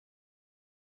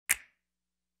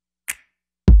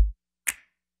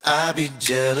I'd be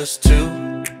jealous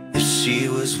too if she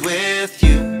was with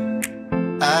you.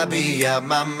 I'd be out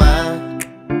my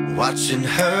mind watching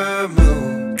her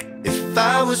move. If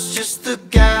I was just the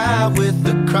guy with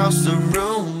across the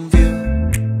room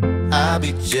view, I'd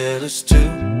be jealous too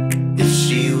if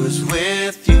she was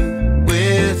with you,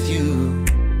 with you.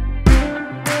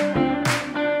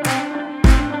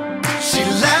 She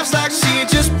laughs like she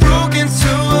just broke into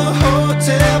a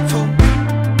hotel pool.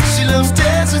 She loves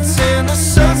deserts and the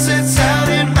sunsets out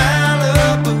in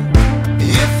Malibu.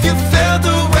 If you felt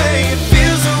the way it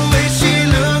feels, the way she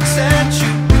looks at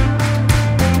you,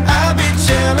 I'd be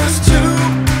jealous too.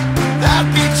 I'd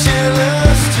be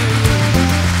jealous too.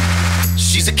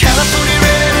 She's a California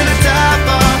red in a dive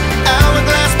bar,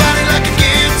 hourglass body like a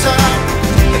guitar,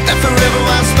 and that forever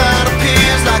wild smile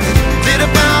appears like a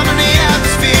glitter bomb in the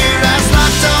atmosphere. Eyes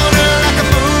locked on her like a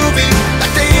movie,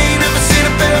 like they ain't never seen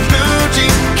a pair of blue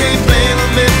jeans. Can't blame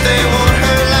them if they want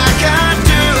her like I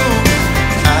do.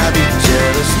 I'd be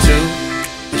jealous too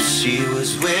if she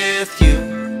was with you.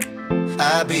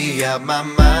 I'd be out my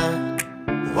mind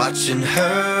watching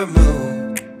her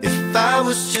move. If I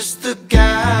was just the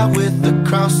guy with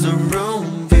across the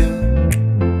room view,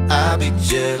 I'd be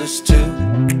jealous too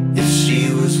if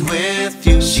she was with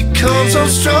you. She comes on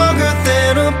stronger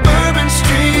than a Bourbon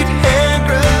Street hand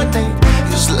grenade.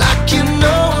 It's like you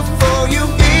know her before you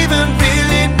even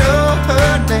really know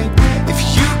her name. If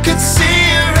you could see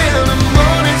her in the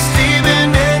morning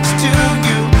sleeping next to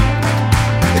you,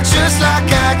 just like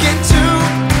I get to,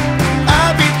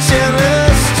 I'd be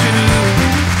jealous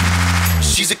too.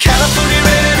 She's a California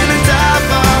red in a dive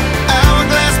bar,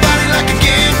 hourglass body like a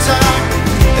guitar,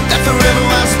 and that forever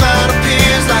wild smile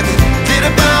appears like a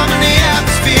glitter bomb in the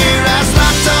atmosphere. Eyes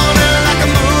locked on her like a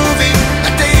movie,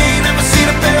 like they ain't never seen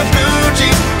a pair of blue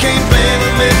jeans. Can't blame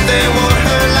them if they want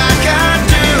her like I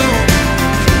do.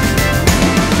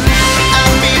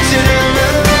 I'd be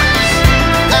jealous,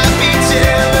 I'd be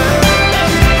jealous,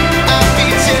 I'd be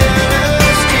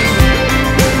jealous too.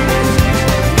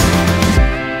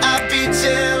 I'd be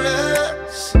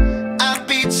jealous, I'd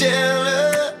be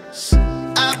jealous,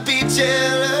 I'd be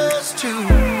jealous too.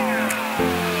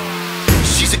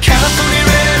 She's a California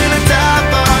red in a dive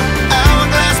bar,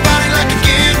 hourglass body like a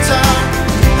guitar,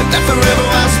 and that forever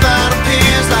wild smile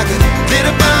appears like a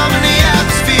glitter bomb in the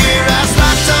atmosphere. Eyes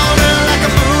locked on her like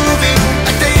a movie,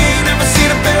 like they ain't never seen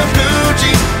a pair of blue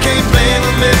jeans. Can't blame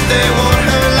them if they want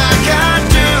her like I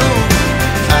do.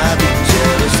 I'd be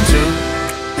jealous too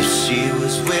if she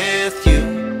was with you.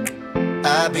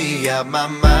 I'd be out my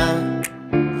mind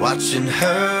watching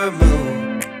her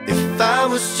move. If I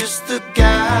was just the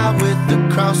guy with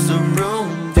across the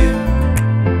room view,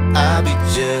 I'd be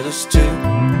jealous too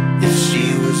if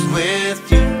she was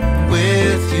with you,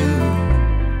 with you.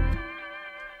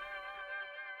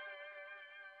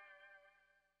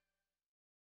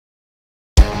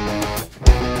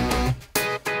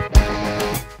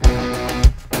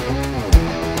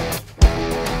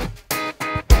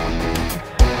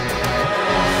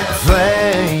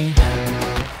 Flame,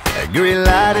 green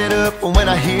lighted up when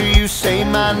I hear you say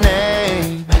my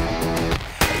name.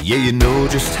 Yeah, you know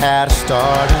just how to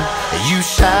start it. You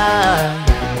shine,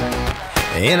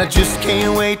 and I just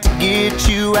can't wait to get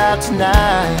you out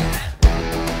tonight.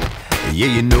 Yeah,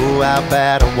 you know how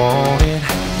bad I want it.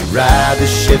 You ride the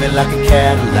Chevy like a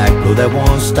Cadillac, blow that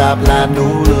one-stop light,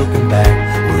 no looking back.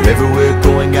 Wherever we're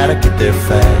going, gotta get there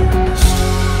fast.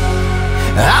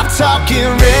 I'm talking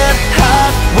red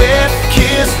hot, wet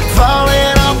kiss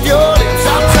falling off your lips.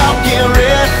 I'm talking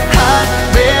red hot,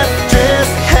 red dress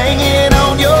hanging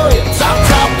on your hips. I'm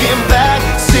talking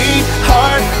backseat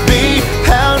heartbeat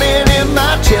pounding in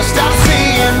my chest. I'm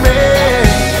seeing red,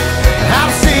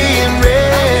 I'm seeing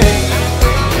red.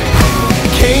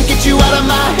 Can't get you out of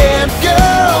my head,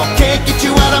 girl, can't get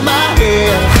you out of my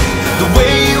head. The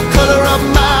way you color up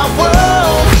my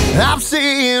world, I'm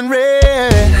seeing red.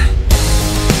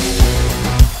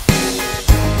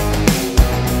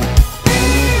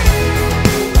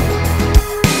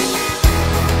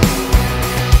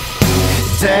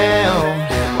 Down,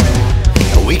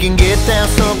 we can get down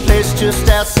someplace just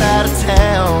outside of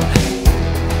town.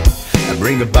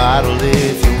 Bring a bottle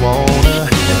if you wanna.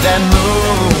 And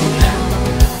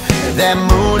that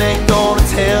moon ain't gonna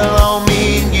tell on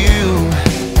me and you.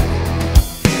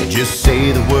 Just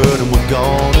say the word and we're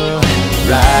gonna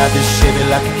ride this Chevy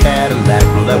like a Cadillac,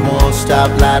 blow that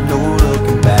one-stop light, no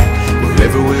looking back.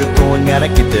 Wherever we're going, gotta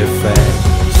get there fast.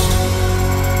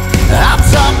 I'm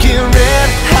talking red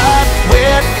hot,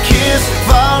 wet kiss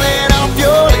falling off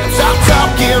your lips. I'm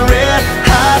talking red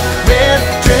hot, red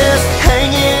dress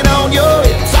hanging on your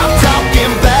hips. I'm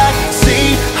talking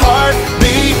backseat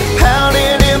heartbeat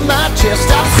pounding in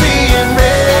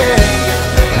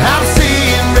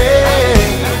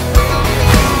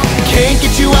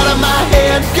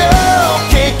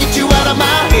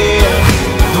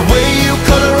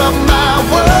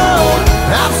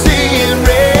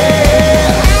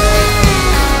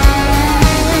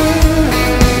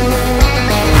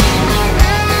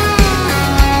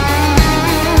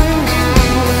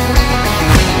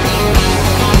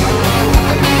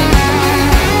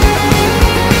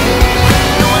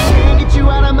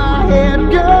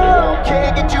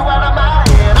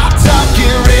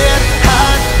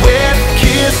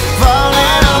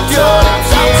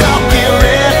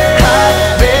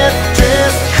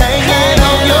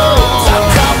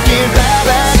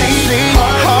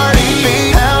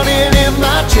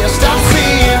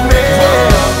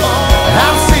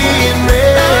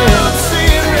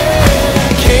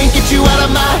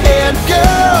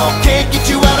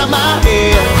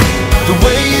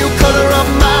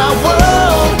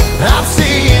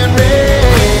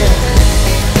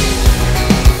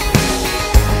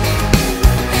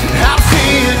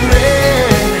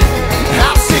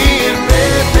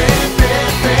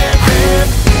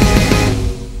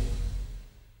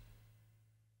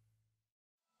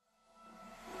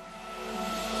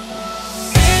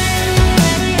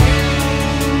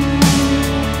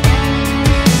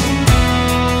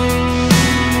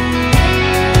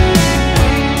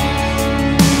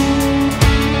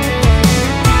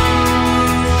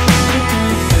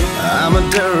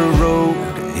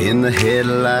the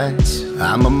headlights.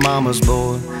 I'm a mama's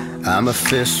boy, I'm a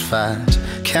fist fight.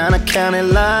 Kinda county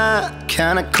line,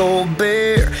 kinda cold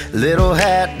beer. Little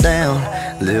hat down,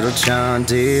 little John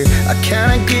Deere. I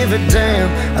kinda give a damn,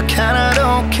 I kinda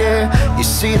don't care. You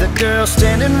see the girl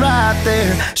standing right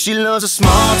there. She loves a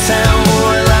small town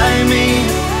boy like me.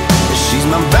 She's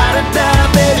my ride or die,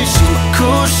 baby. She's my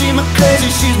cool, she's my crazy.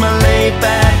 She's my laid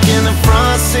back in the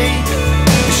front seat.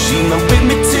 She's my with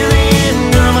me till the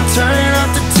end, girl. I'm turning up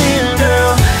to 10,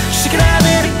 girl. She can have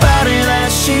anybody that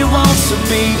she wants to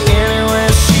be,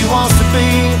 anywhere she wants to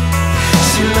be.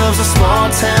 She loves a small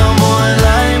town boy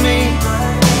like me.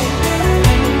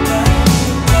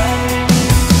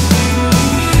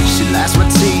 She likes my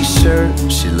t-shirt,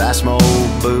 she likes my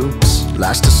old boots.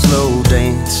 Likes to slow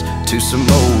dance to some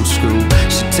old school.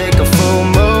 She take a full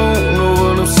moon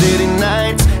over them city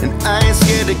nights, and I ain't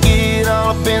scared to get all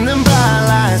up in them bright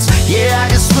lights. Yeah, I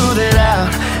can smooth it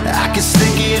out, I can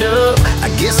stick it up. I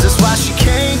guess that's why she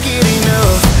can't get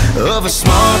enough of a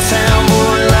small town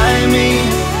boy like me.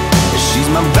 She's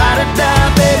my ride or die,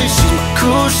 baby. She's my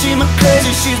cool, she's my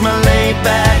crazy. She's my laid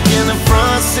back in the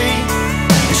front seat.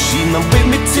 She's my with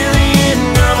me till the end,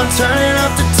 girl. I'm turning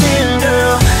up to 10,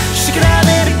 girl. She can have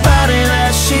anybody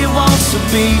that she wants to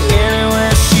be,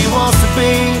 anywhere she wants to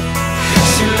be.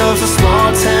 She loves a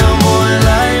small town boy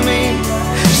like me.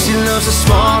 She loves a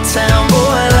small town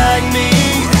boy like me.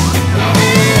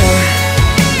 Yeah.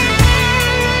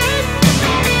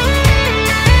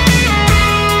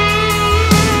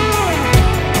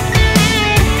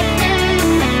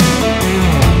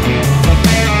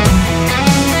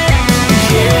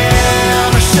 Yeah,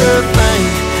 I'm a sure thing,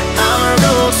 I'm a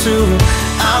go-to.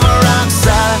 I'm a rock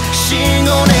star, she ain't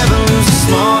gonna ever lose a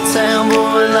small town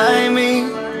boy like me.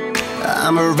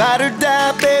 I'm a ride or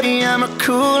die, baby, I'm a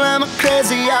cool, I'm a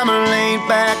crazy. I'm a laid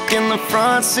back in the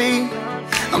front seat.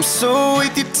 I'm so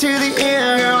with you to the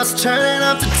end, girl. It's turning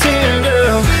up to 10,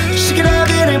 girl. She can have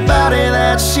anybody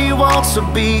that she wants to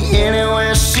be,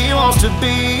 anywhere she wants to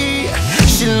be.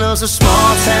 She loves a small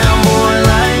town boy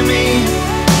like me.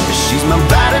 She's my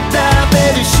ride or die,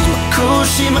 baby. She's my cool,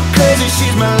 she's my crazy.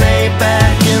 She's my laid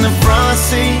back in the front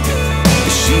seat.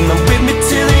 She's my with me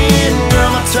till the end,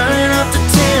 girl. I'm turning up to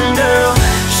 10, girl.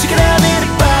 She can have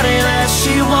anybody that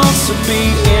she wants to be,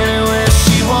 anywhere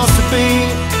she wants to be.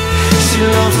 She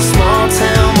loves a small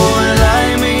town boy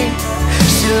like me.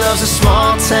 She loves a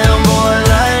small town boy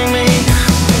like me.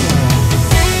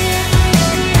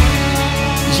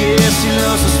 Yeah, she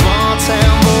loves a small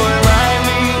town boy like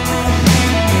me.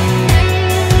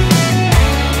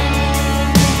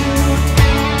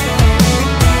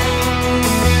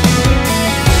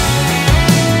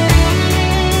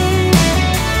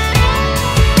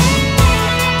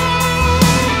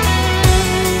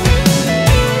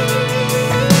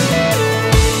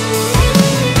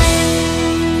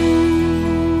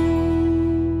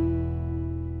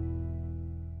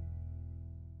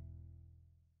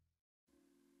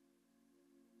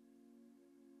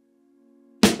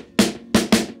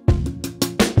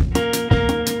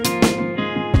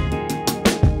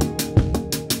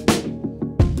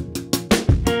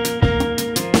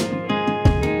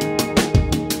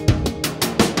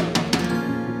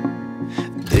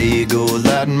 There you go,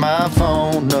 lighting my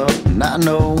phone up, and I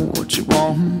know what you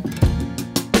want.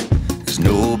 'Cause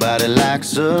nobody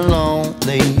likes a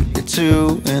lonely at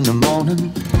 2 in the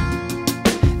morning.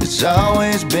 It's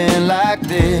always been like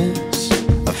this,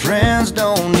 our friends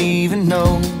don't even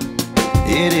know.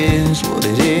 It is what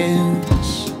it is,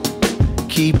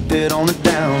 keep it on the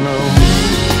down low.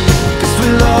 'Cause we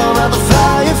love how the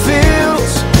fire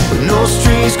feels, with no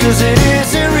strings, 'cause it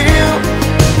isn't real.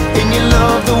 And you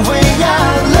love the way I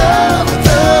love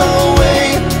the way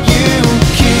you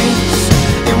kiss.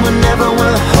 And whenever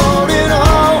we're holding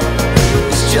on,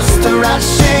 it's just the right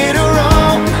shade of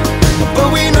wrong. But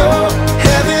we know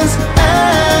heaven's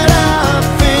at our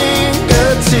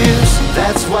fingertips.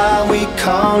 That's why we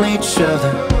call each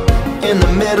other in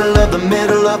the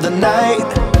middle of the night.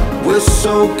 We're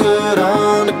so good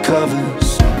under covers.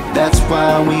 That's why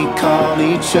we call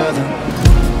each other.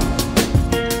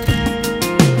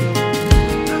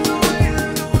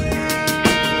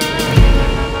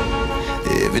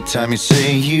 Every time you say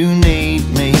you need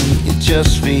me, it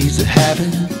just feeds the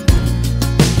habit.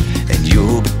 And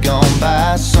you'll be gone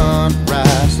by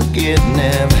sunrise like it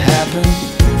never happened.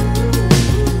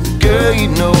 Girl, you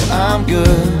know I'm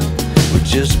good with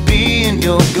just being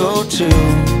your go-to.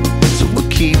 So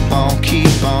we'll keep on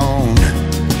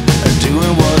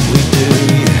doing what we do,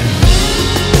 yeah.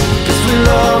 'Cause we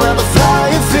love how the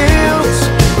fire feels,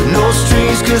 with no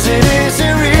strings, 'cause it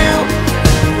isn't real.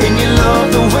 And you love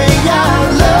the way I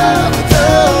love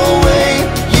the way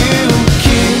you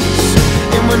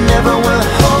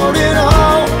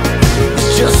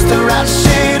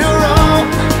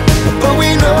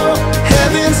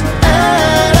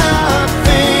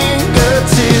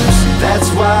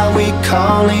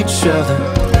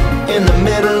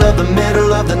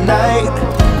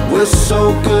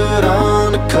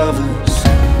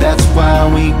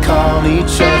why we call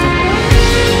each other.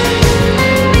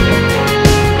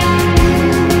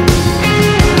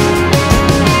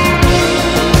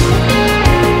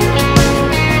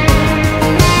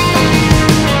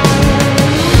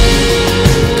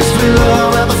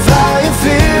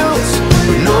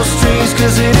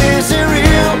 Cause it isn't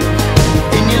real,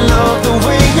 and you love the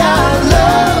way I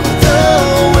love the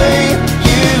way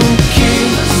you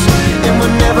kiss, and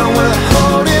whenever we're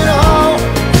holding on,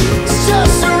 it's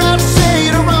just around to say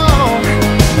it wrong,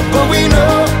 but we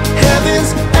know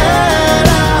heaven's at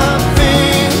our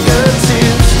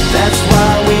fingertips. That's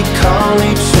why we call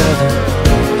each other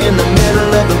in the middle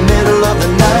of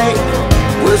the night.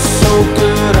 We're so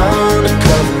good on the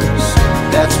covers.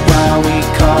 That's why we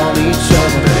call each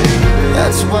other.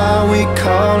 That's why we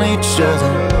call each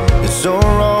other. It's so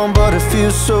wrong, but it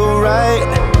feels so right.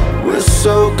 We're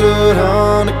so good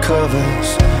on the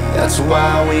covers. That's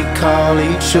why we call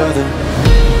each other.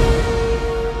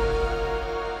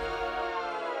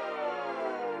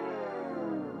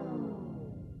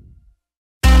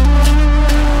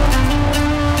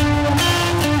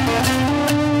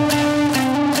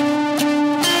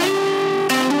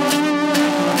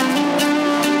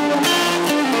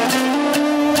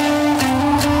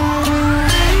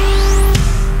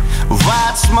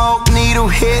 Smoke needle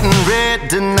hitting red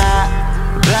tonight.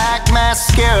 Black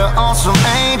mascara on some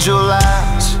angel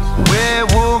eyes.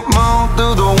 Werewolf moon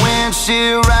through the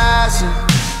windshield rising.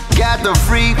 Got the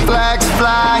free flags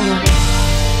flying.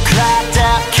 Clocked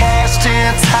out cash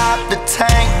in top the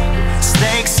tank.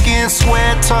 Snakeskin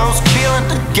square toes killing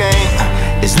the game.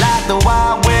 It's like the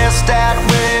Wild West out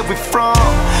where we from.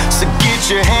 So get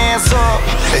your hands up,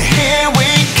 here we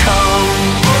come.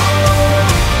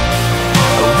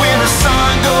 When the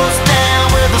sun goes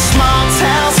down with a small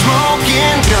town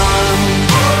smoking gun,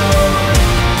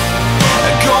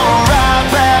 gonna ride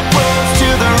back roads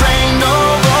till there ain't no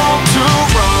road to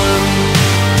run.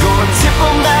 Gonna tip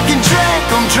 'em back and drink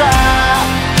 'em dry.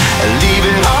 Leave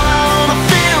it all on the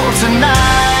field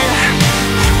tonight.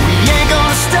 We ain't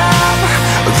gonna stop.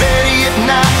 Ready at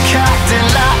night, cocked and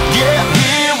locked. Yeah,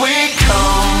 here we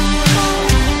come.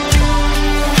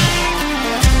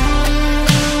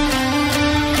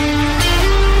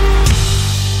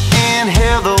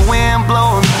 Inhale the wind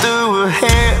blowing through her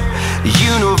hair.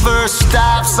 Universe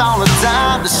stops on a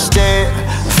dime to stare.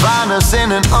 Find us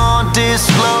in an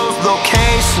undisclosed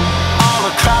location all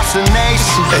across the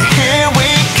nation. Here we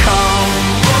come.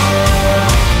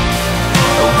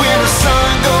 When the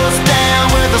sun goes down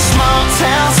with a small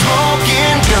town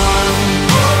smoking gun,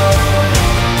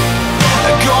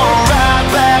 gonna ride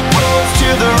back roads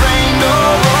till there ain't no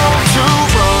road to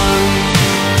run.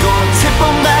 Gonna tip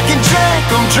 'em back and drink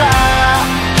 'em dry.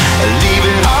 Leave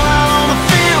it all on the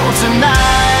field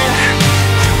tonight.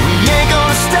 We ain't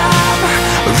gonna stop.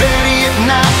 Ready at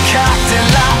night, cocked and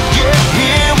locked. Yeah,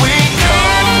 here we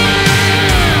come.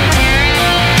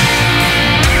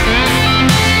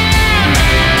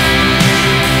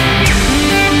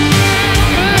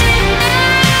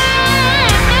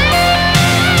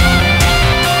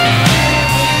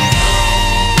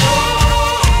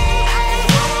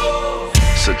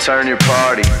 So turn your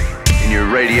party and your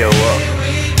radio up.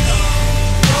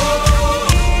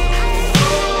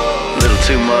 Little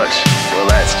too much, well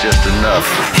that's just enough.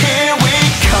 Here we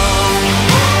come.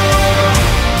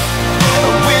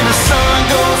 When the sun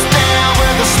goes down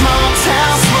with a small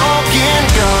town smoking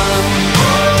gun,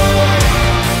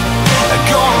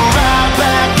 gonna ride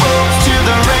back roads till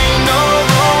there ain't no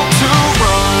road to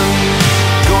run.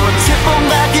 Gonna tip 'em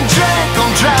back and drink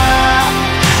 'em dry.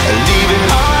 Leave it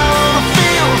all on the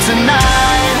field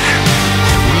tonight.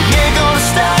 We ain't gonna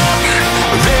stop.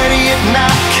 Ready at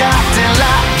night, cocked and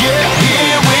locked. Yeah,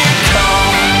 here we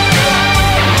come.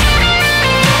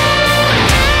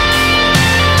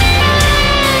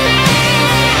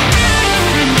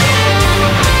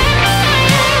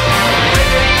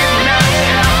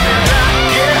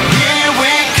 Yeah, here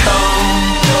we come.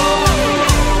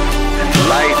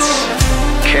 Lights,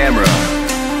 camera,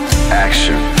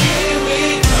 action.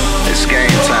 It's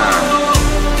game time.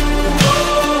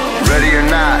 Ready or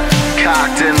not,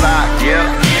 cocked and locked, yep.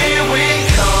 Here we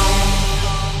come.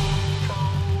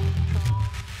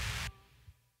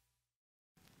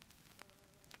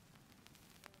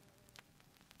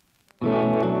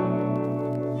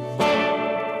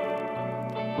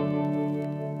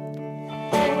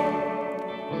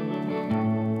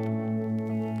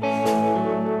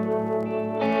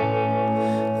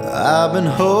 I've been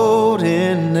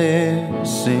holding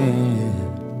this in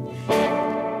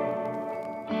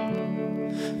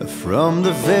from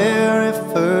the very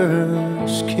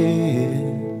first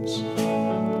kiss.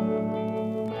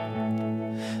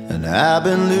 and I've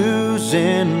been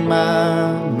losing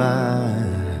my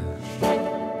mind,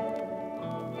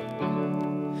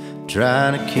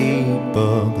 trying to keep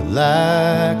up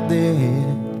like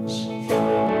this.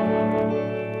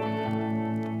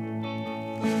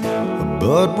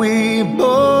 But we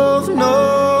both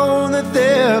know that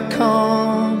there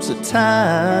comes a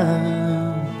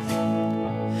time,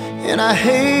 and I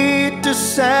hate to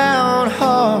sound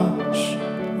harsh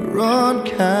or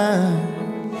unkind.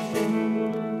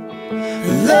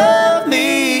 Love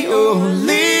me or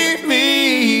leave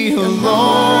me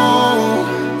alone.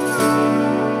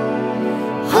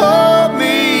 Hold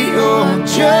me or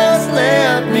just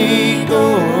let me go.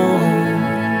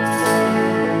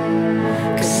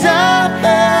 'Cause I've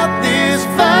had this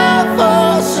fight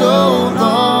for so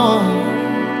long.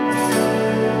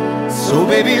 So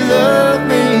baby, love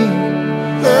me,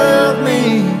 love me,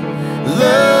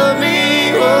 love me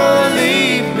or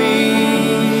leave me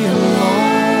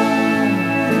alone.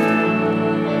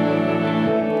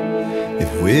 If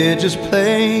we're just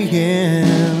playing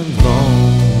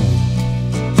alone,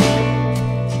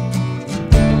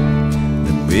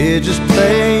 then we're just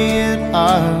playing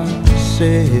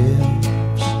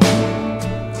ourselves.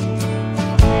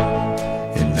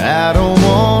 And I don't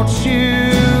want you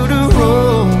to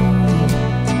roam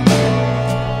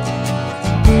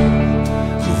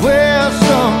where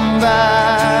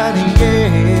somebody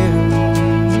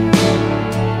else,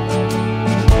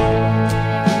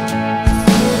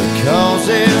 because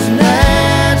there's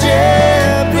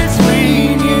magic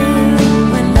between you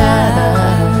and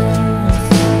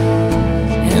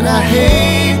I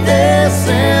hate this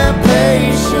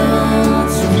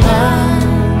impatience of mine.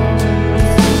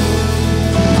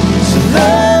 So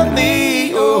love me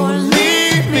or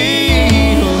leave me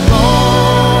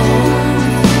alone.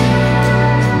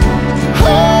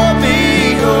 Hold me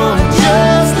or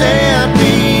just let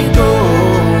me go.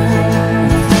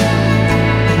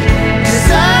 'Cause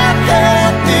I've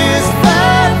had this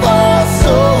fight for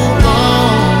so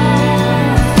long.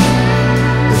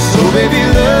 So baby,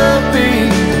 love me,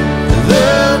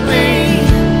 love me,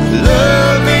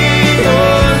 love me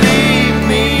or leave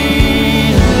me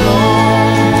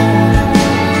alone.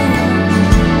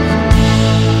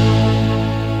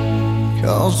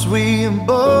 'Cause we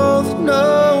both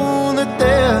know that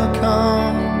there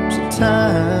comes a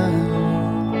time,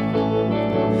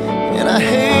 and I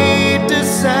hate to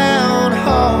sound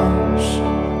harsh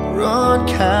or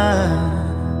unkind.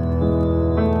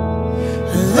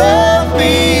 Love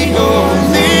me or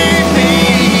leave me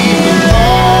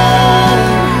alone.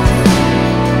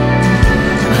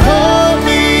 Hold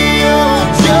me or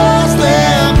just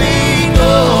let me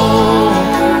go.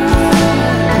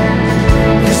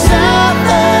 'Cause I've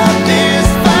had this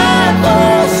fight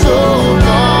for so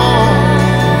long.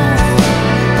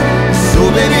 So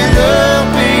baby, love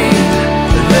me,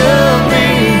 love me,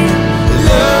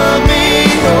 love me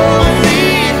or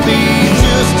leave me.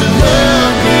 Just to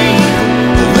love me,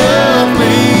 love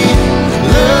me,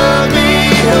 love me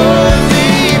or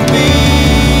leave me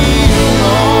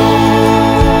alone.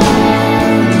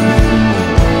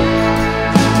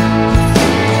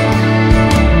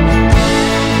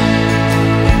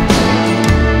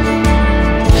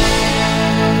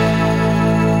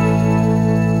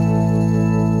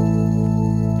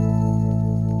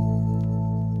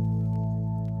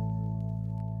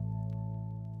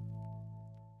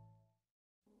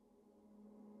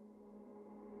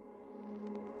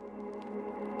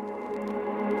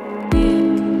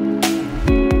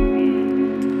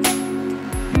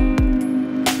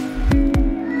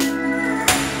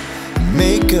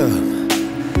 Makeup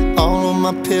all on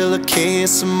my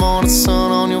pillowcase, the morning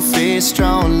sun on your face,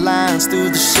 drawing lines through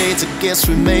the shades. I guess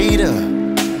we made up.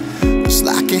 It's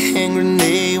like a hand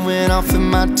grenade went off in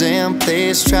my damn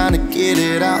place, trying to get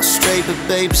it all straight, but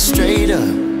baby, straight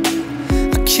up,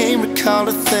 I can't recall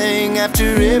a thing after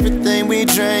everything we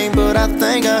drank. But I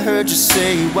think I heard you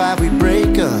say why we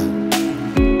break up,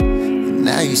 and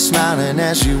now you're smiling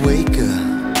as you wake up.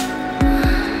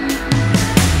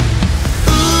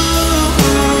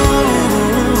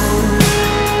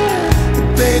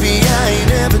 Baby, I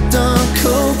ain't ever done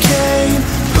cocaine.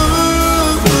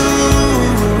 Ooh,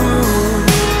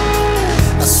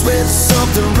 I swear there's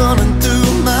something running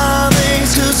through my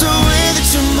veins. 'Cause the way that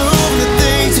you move, the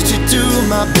things that you do,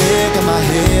 my back and my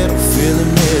head are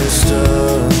feeling messed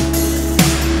up.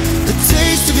 The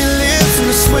taste of your lips and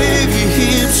the sway of your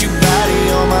hips, your body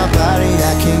on my body,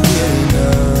 I can't get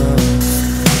enough.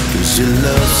 'Cause your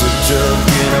love's a drug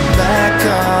and I'm back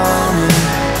on it.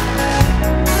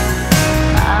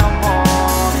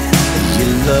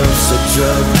 Love's a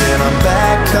drug and I'm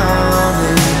back on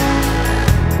it.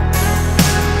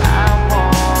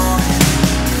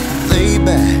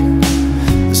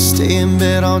 in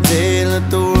bed all day, let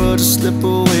the world just slip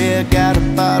away. I got a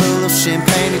bottle of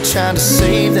champagne, you're trying to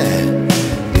save that.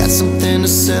 Got something to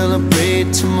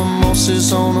celebrate, till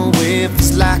mimosas on the way. If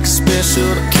it's like a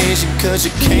special occasion, cause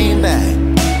you came back.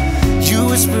 You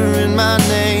whispering my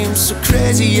name, so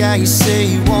crazy how you say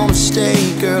you wanna stay.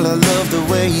 Girl, I love the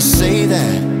way you say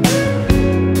that.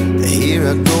 Here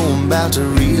I go, I'm about to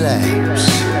relapse.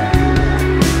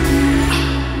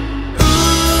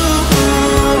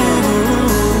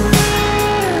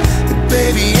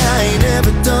 Baby, I ain't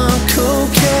ever done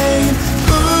cocaine.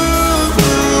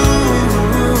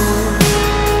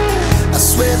 I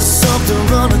swear there's something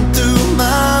running through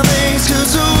my veins.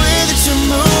 Cause the way that you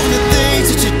move, the things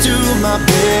that you do, my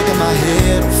back and my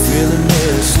head, I'm feeling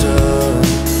messed up.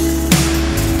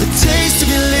 The taste of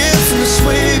your lips and the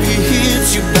sway of your hips,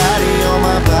 your body on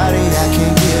my body, I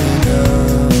can't get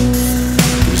enough.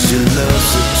 Cause your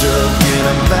love's a drug and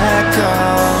I'm back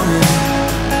on it.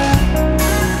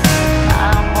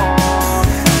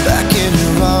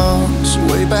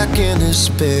 Way back in this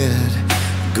bed,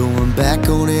 going back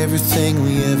on everything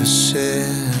we ever said.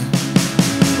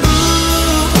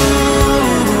 Ooh,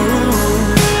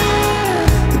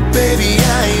 baby,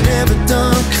 I ain't ever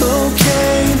done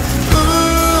cocaine.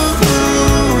 Ooh,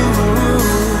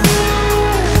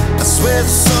 I swear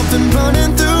there's something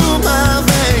running through my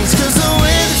veins. Cause the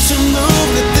way that you move,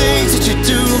 the things that you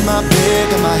do, my back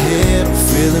and my head, I'm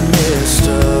feeling messed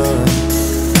up.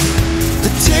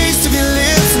 The taste of your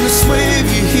lips and the sway of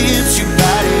your hips, your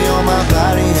body on my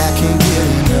body, I can't get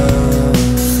enough.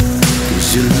 Cause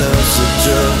your love's a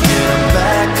drug and I'm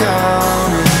back on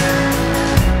it.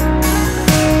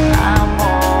 I'm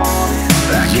on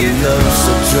it. Your love's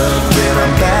a drug and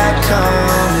I'm back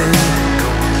on it.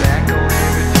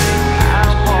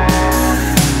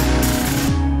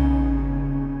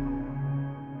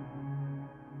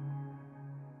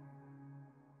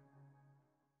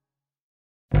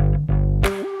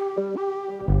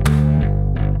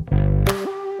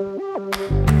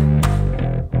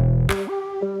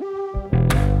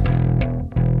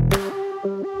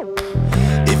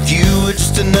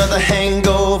 Another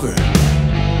hangover,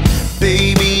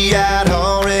 baby, I'd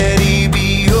already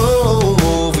be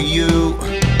over you,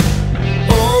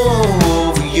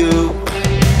 over you.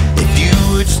 If you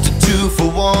were just a 2 for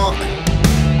 1,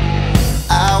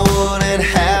 I wouldn't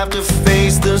have to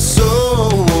face the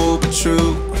sober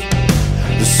truth,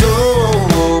 the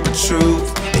sober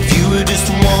truth. If you were just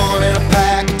 1 in a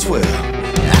pack of 12,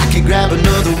 I could grab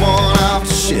another one off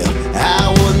the shelf. I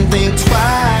wouldn't think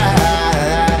twice.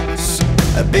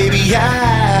 Baby, I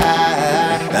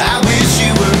wish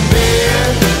you were there.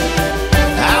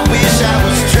 I wish I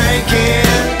was drinking.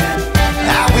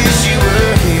 I wish you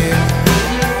were here.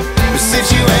 But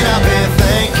since you ain't, I've been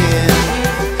thinking.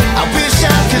 I wish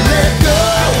I could let go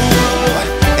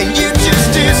and you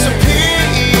just disappear.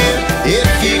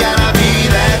 If you gotta be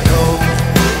that cold,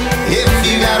 if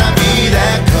you gotta be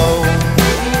that cold,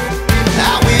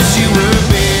 I wish you were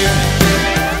there.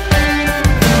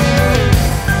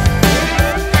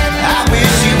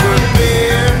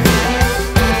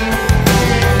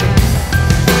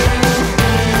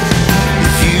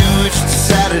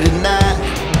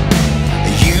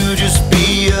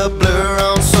 A blur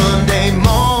on Sunday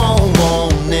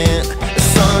morning,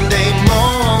 Sunday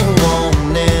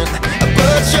morning.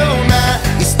 But you're not,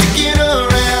 you're sticking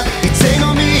around. You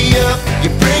tangle me up,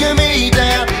 you're bringing me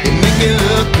down. You make me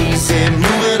look easy,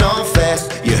 moving on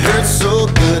fast. You hurt so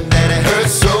good that it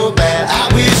hurts so bad. I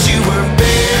wish you were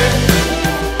there.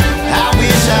 I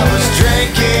wish I was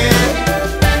drinking.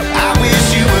 I wish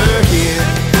you were here.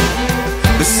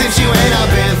 But since you ain't,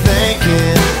 I've been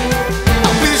thinking.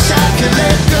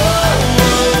 Let go,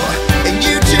 and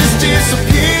you just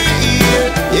disappear.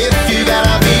 If you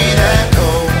gotta be that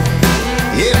cold,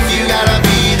 if you gotta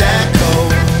be that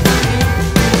cold,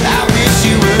 I wish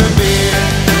you were there.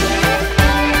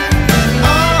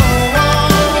 Oh,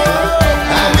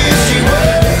 I wish you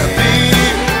were there.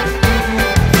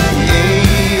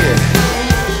 Yeah.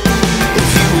 If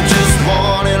you were just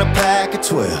 1 in a pack of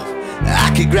 12, I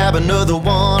could grab another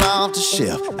one off the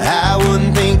shelf. I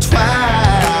wouldn't think twice.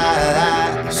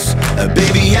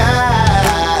 Baby, I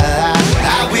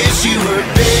wish you were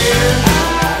there.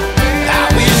 I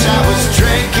wish I was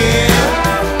drinking.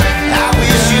 I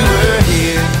wish you were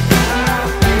here.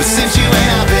 But since you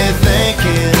ain't, I've been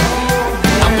thinking.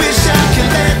 I wish I could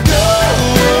let go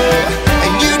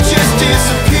and you just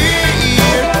disappear.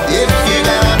 If you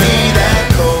gotta be that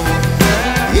cold,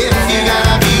 if you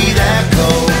gotta be that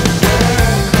cold,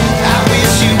 I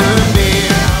wish you were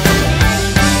there.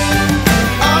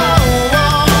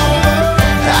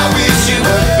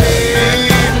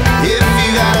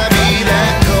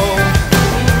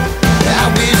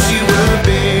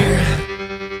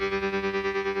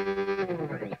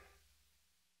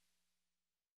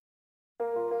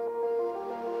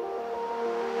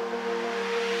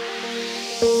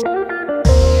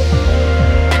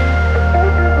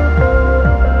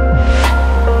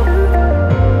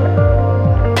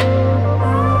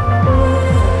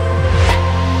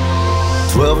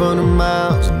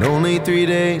 Miles and only 3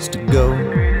 days to go.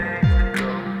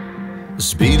 The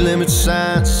speed limit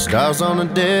signs, stars on a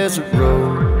desert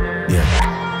road.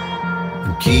 Yeah,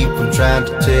 and keep on trying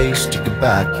to taste your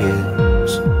goodbye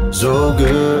kiss. So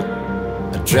good,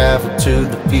 I'd travel to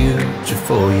the future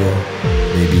for you.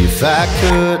 Maybe if I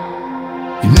could,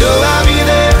 you know I'd be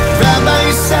there, right by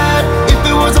your side. If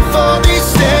it wasn't for these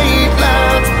state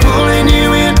lines pulling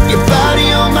you in, your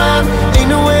body on mine, ain't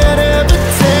nowhere to ever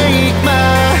take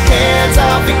my hands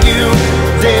off of you.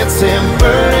 Dancing,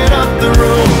 burning up the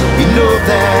room. You know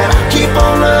that I keep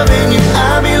on loving you,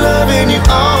 I'll be loving you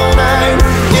all night.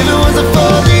 If it wasn't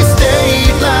for these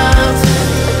state lines.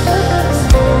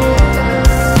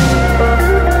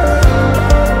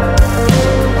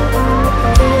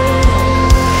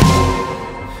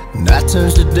 Night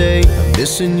turns to day, I'm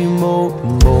missing you more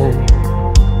and more.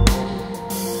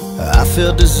 I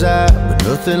felt desire, but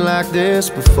nothing like this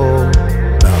before.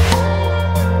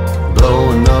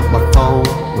 Blowing up my phone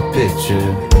with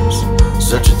pictures,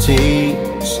 such a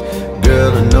tease.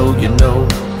 Girl, I know you know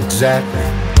exactly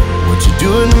what you're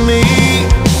doing to me.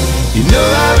 You know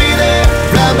I'll be there,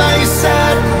 right by your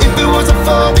side. If it wasn't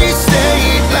for these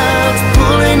state lines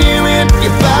pulling you in,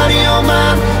 your body on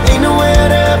mine, ain't nowhere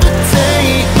to ever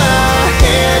take my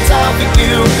hands off of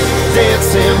you.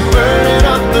 Dancing, burning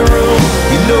up the room.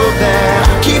 You know that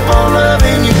I keep on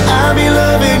loving you, I'll be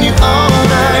loving you all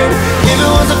night. If it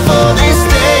wasn't for these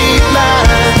state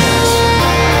lines,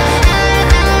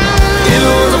 if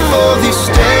it wasn't for these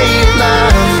state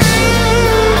lines.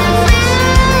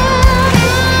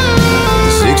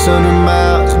 600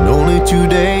 miles and only 2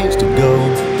 days to go.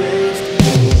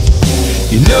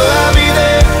 You know I'll be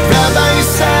there, right by your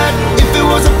side. If it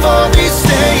wasn't for these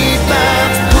state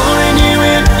lines pulling you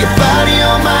in, your body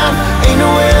on mine, ain't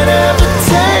nowhere to ever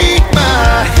take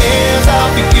my hands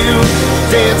off of you.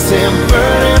 Dancing,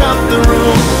 burning up the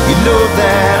room. You know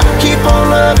that I keep on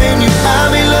loving you, I'll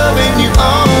be loving you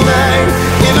all night.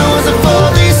 If it wasn't for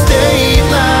these state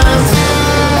lines,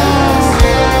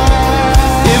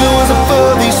 if it wasn't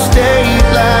for these state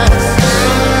lines,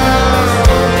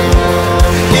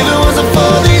 if it wasn't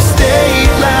for these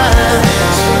state lines,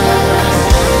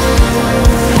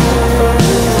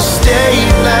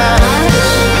 state lines,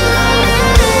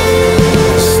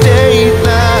 state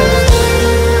lines.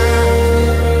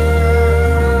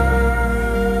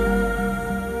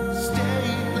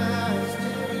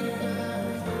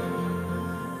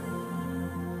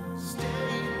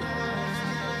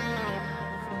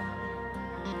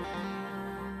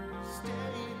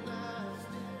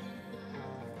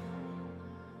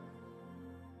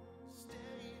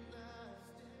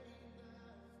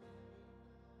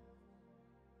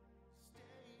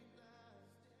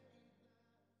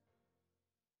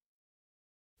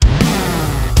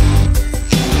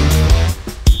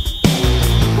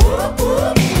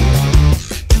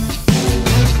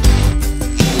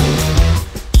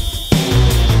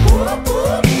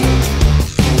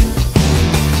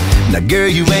 Girl,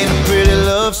 you ain't a pretty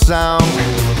love song,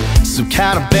 some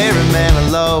kind of Barry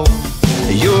Manilow.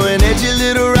 You're an edgy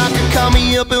little rocker, call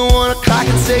me up at 1 o'clock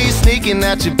and say you're sneaking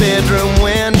out your bedroom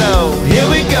window. Here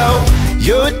we go,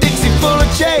 you're a Dixie full of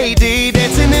JD,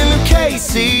 dancing in them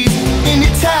Casey's in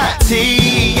your tight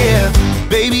tee, yeah.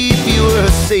 Baby, if you were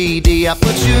a CD, I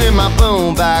put you in my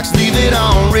boombox, leave it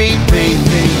on repeat.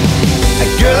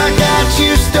 Girl, I got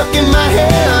you stuck in my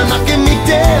head, knocking me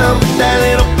down with that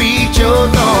little beat you're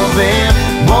thumping.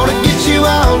 Wanna get you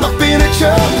all up in a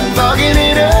truck, fogging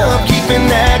it up, keeping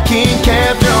that king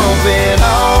cab jumping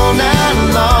all night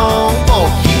long. Oh,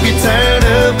 keep you turned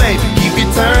up, baby, keep you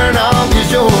turned on, 'cause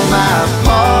you're my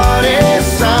party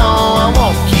song. I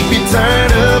won't keep you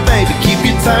turned up, baby, keep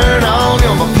you turned on,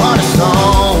 you're my party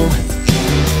song.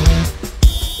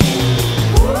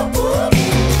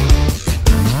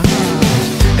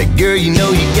 Girl, you know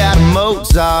you got a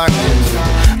Mozart,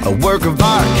 a work of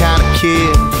art kind of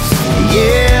kid.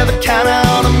 Yeah, the kind of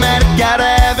automatic, gotta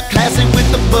have it classic with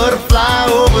the butterfly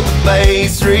over the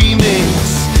bass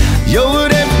remix. You're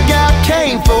what every guy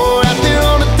came for, out there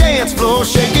on the dance floor,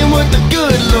 shaking with the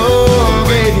good Lord,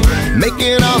 baby,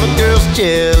 making all the girls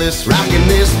jealous, rocking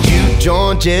this juke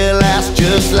joint jailhouse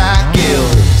just like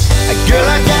Elvis. Girl,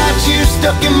 I got you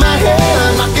stuck in my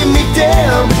head, knocking me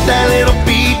down with that little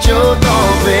beat you're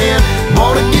thumping.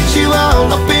 Wanna get you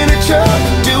all up in a truck,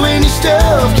 doing your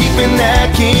stuff, keeping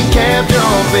that king cab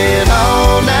jumping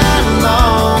all night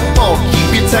long. Oh,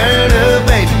 keep you turned up,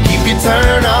 baby, keep you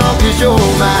turned on, 'cause you're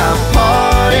my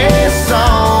party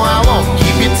song. I won't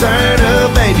keep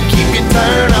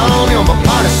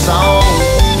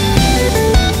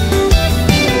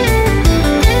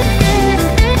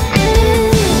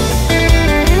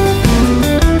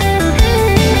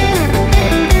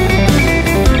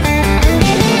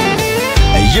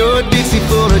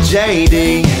full of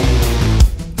JD,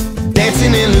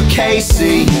 dancing in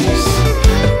Lucchese's.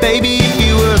 Baby, if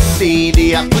you were a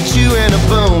CD, I'd put you in a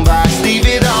boombox, leave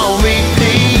it on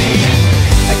repeat.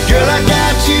 Girl, I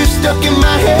got you stuck in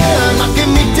my head,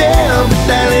 knocking me down with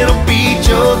that little beat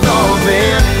you're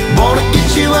throwing. Wanna get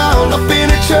you all up in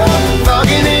a truck,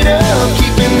 fogging it up,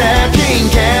 keeping that king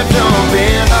cab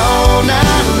jumping all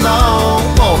night long.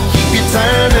 Won't keep you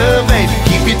turned up, baby,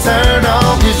 keep you turned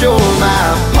on, 'cause you're my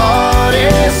party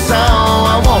song.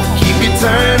 I won't keep you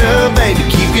turned up, baby,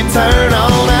 keep you turned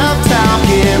on. I'm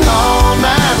talking all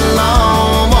night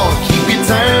long. Won't keep you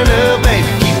turned up,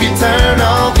 baby, keep you turned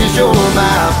on, 'cause you're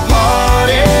my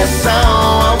party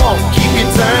song. I won't keep you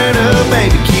turned up,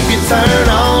 baby, keep you turned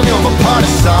on. You're my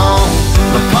party song,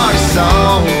 my party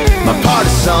song, my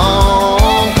party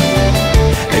song.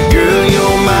 And girl,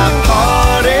 you're my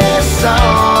party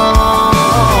song.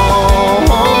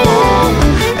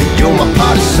 And you're my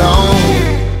party song.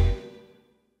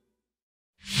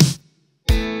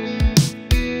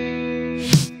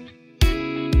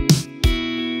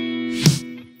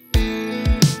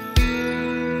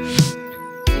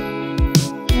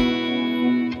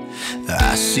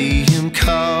 I see him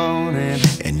calling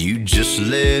and you just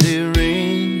let it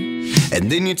ring,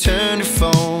 and then you turn your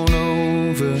phone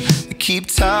over and keep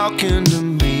talking to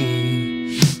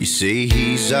me. You say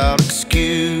he's all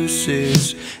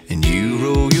excuses and you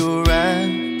roll your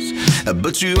eyes,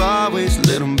 but you always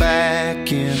let him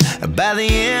back in. By the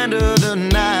end of the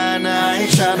night, I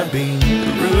ain't trying to be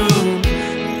rude,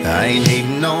 I ain't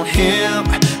hating on him.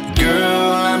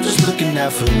 Girl, I'm just looking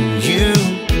out for you,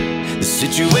 the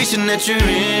situation that you're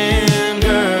in,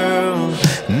 girl.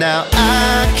 Now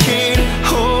I can't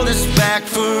hold this back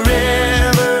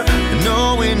forever,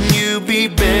 knowing you'd be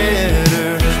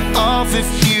better off if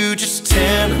you just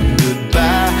tell him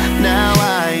goodbye. Now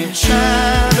I ain't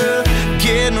trying to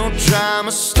get no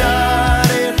drama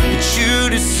started, but you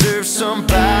deserve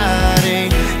somebody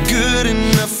good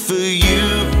enough for you,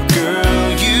 girl.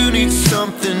 You need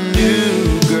something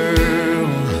new, girl.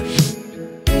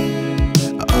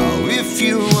 If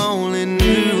you only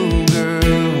knew,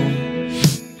 girl,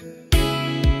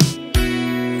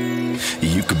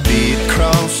 you could be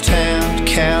across town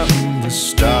counting the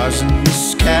stars in the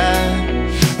sky,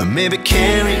 or maybe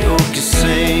karaoke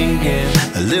singing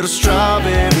a little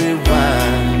strawberry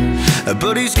wine.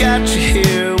 But he's got you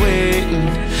here waiting,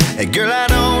 and girl, I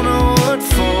don't know what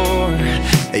for.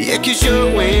 Yeah, 'cause you're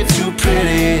way too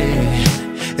pretty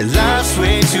and life's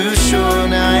way too short.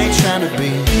 Now I ain't trying to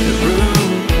be rude,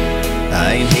 I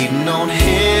ain't hating on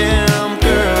him,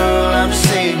 girl. I'm just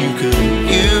saying you could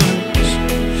use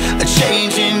a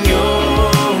change in your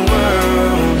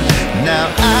world. Now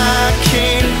I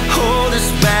can't hold this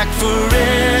back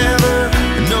forever,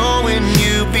 knowing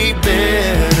you'd be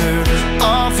better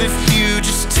off if you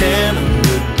just tell him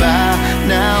goodbye.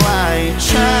 Now I ain't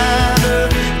trying to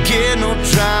get no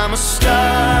drama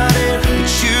started,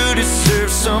 but you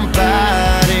deserve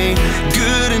somebody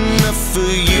good enough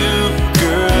for you,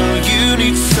 girl. You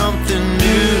need something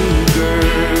new,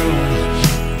 girl.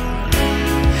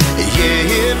 Yeah,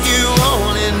 if you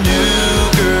only knew,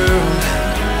 girl,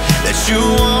 that you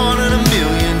wanted a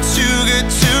million too good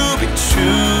to be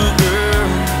true, girl.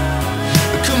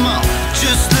 Come on,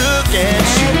 just look at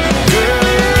you, girl.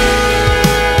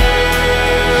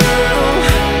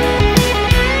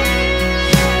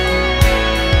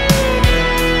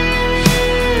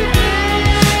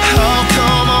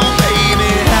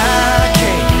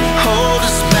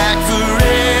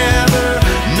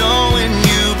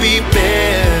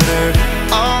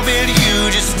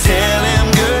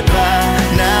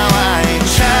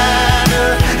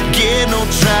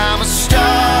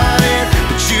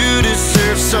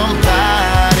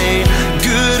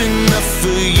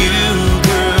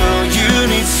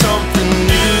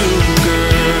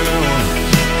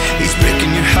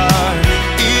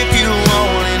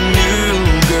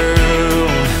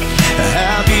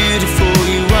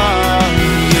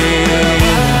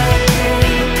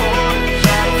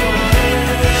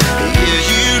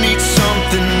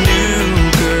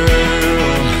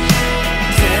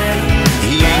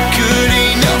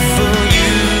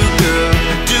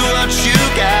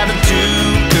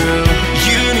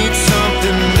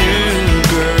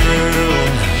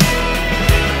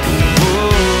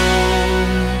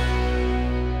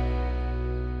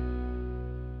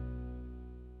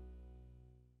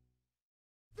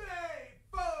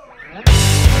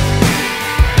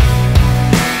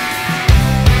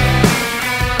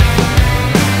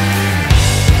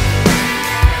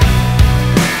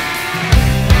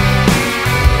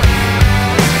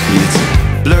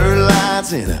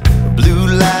 In a blue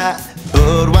light,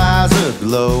 Budweiser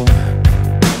glow.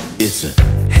 It's a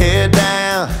head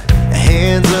down,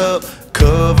 hands up,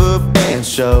 cover and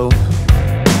show.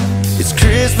 It's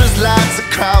Christmas lights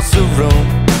across the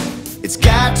room. It's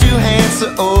got two hands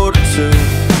to order two.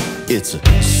 It's a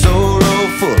solo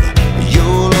full of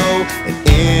YOLO, and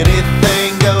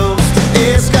anything goes.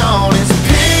 It's gone. It's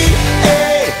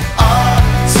P-A-R-T.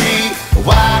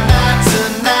 Why not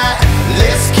tonight?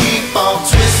 Let's keep on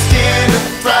twisting the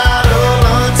throttle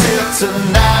until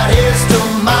tonight is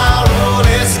tomorrow.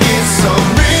 Let's get some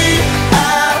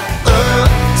reality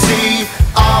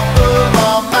off of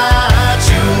our minds.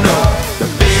 You know the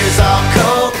beers are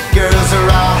cold, girls are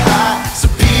all hot. So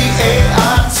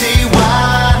P-A-R-T,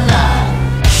 why not?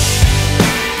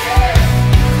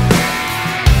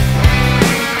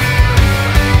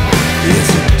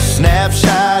 It's a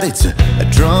snapshot, it's a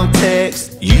drum text.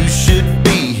 You should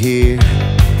be here.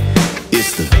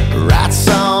 It's the right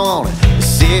song, the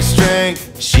sixth string,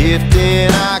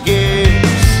 shifting our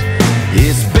gears.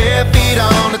 It's bare feet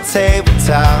on the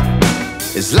tabletop.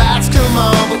 As lights come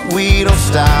on, but we don't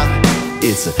stop.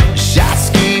 It's a shot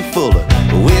ski full of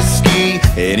whiskey,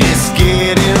 and it's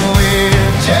getting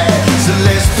weird, yeah. So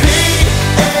let's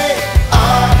P-A-R-T.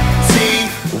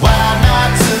 Why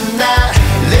not tonight?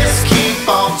 Let's keep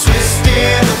on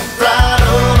twisting the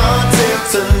throttle until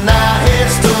tonight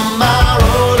is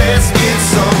tomorrow. Let's get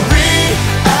some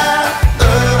reality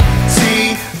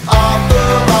off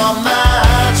of our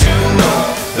minds. You know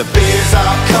the beers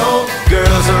are cold,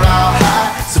 girls are all hot.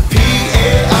 So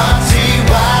P-A-R-T,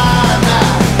 why not?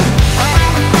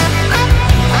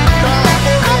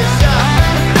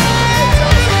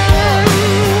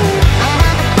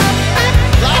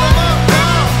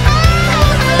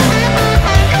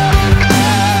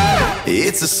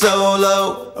 It's a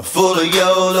solo full of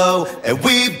YOLO, and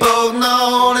we both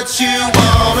know that you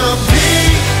wanna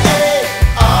P-A-R-T.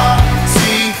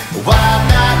 Why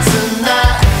not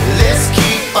tonight? Let's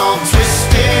keep on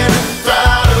twisting the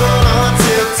throttle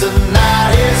until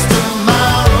tonight is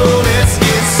tomorrow. Let's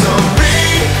get some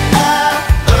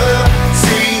reality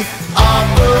off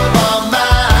of our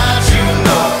minds. You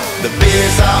know the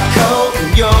beers are cold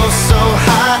and you're so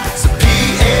hot. So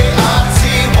P-A-R-T,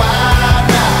 why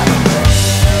not?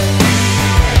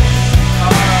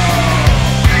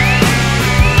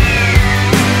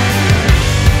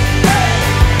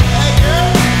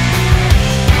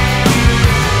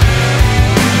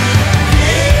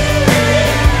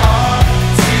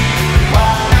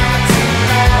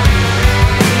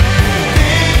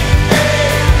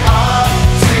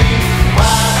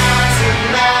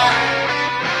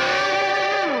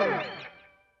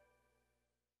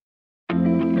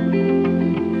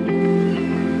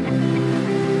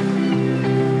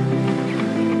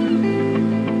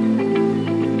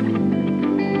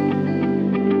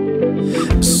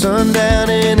 Sundown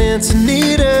in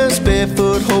Encinitas,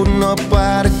 barefoot holding up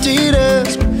white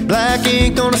Adidas. Black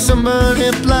ink on a sunburned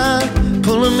hip line,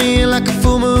 pulling me like a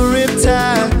full moon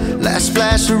riptide. Last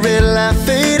splash of red light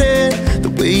faded, the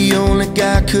way only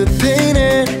God could paint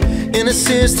it.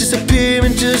 Innocence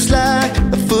disappearing just like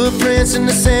the footprints in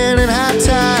the sand at high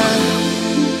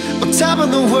tide. On top of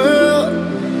the world,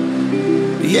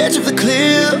 the edge of the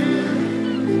cliff,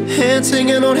 hands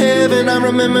hanging on heaven. I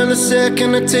remember the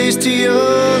second I tasted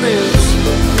your lips.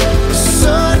 The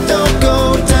sun don't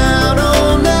go down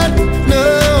on that,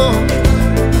 no.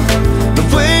 The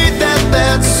way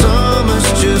that summer's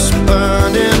just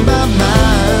burned in my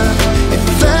mind. It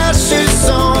flashes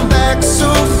on back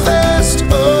so fast,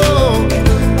 oh.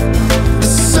 The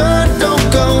sun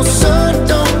don't go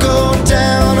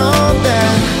down on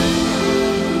that.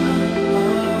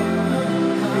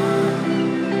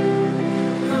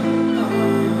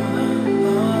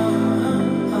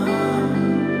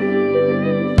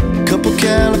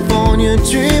 California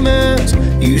dreamers,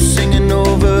 you singing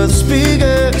over the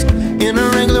speakers in a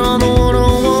Wrangler on the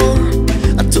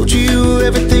 101. I told you were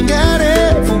everything I'd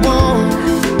ever want.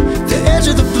 The edge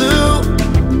of the blue,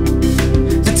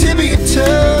 the tip of your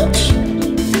touch.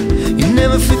 You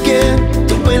never forget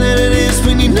the way that it is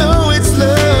when you know it's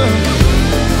love.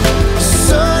 The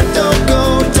sun don't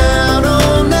go down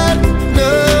on that,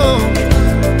 no.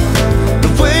 The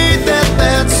way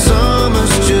that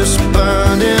summer's just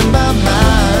burned in my mind.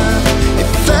 It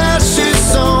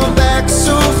flashes on back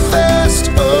so fast,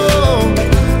 oh.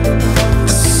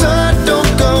 The sun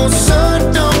don't go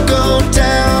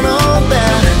down on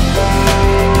that.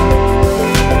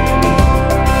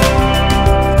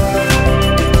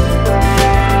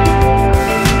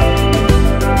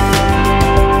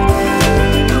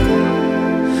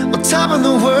 On top of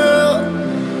the world,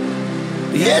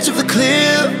 the edge of the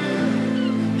cliff,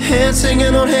 hands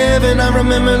hanging on heaven. I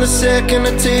remember the second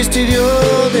I tasted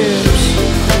your lips.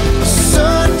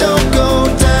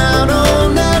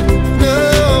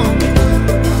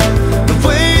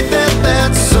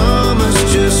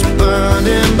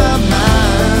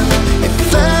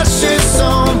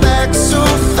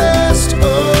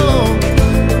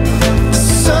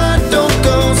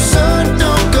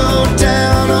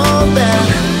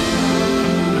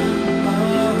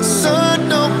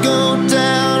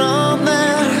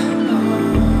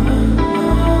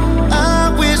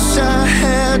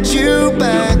 what you